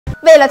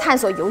为了探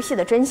索游戏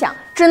的真相，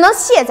只能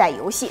卸载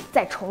游戏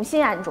再重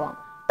新安装。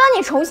当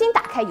你重新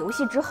打开游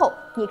戏之后，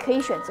你可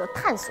以选择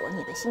探索你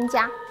的新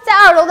家。在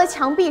2楼的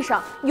墙壁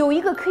上有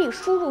一个可以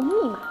输入密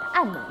码的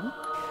暗门。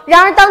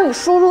然而，当你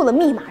输入了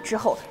密码之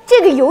后，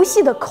这个游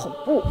戏的恐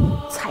怖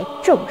才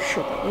正式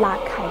的拉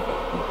开帷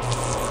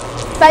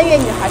幕。翻阅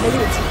女孩的日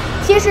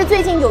记，其实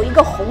最近有一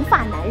个红发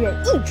男人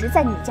一直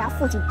在你家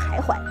附近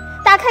徘徊。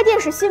打开电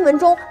视新闻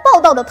中报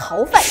道的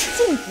逃犯，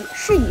竟也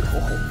是一头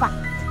红发。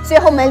随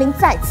后门铃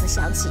再次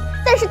响起，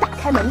但是打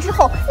开门之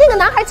后，那个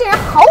男孩竟然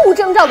毫无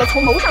征兆地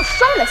从楼上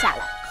摔了下来，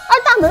而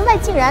大门外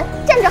竟然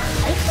站着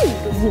还是一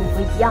个一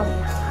模一样的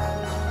男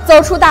孩。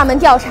走出大门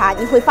调查，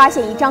你会发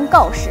现一张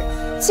告示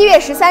：7月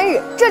13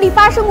日，这里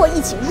发生过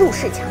一起入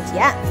室抢劫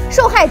案，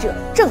受害者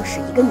正是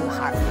一个女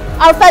孩。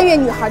而翻阅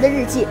女孩的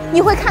日记，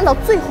你会看到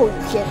最后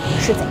一天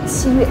是在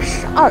7月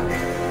12日，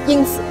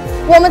因此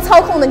我们操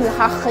控的女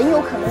孩很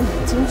有可能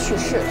已经去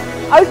世了，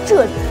而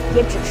这里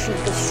也只是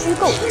一个虚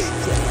构的世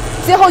界。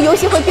随后游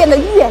戏会变得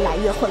越来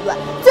越混乱，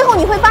最后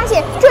你会发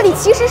现这里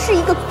其实是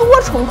一个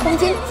多重空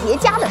间叠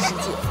加的世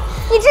界。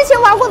你之前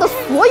玩过的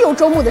所有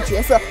周末的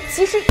角色，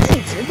其实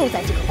一直都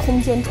在这个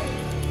空间中。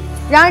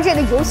然而这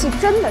个游戏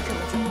真的这么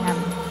简单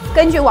吗？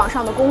根据网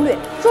上的攻略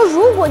说，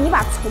如果你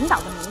把存档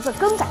的名字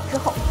更改之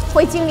后，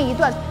会经历一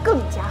段更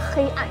加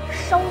黑暗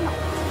烧脑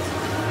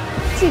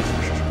的剧情。具体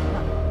是什么呢？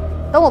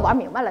等我玩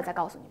明白了再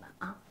告诉你们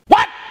啊。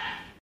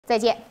再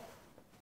见。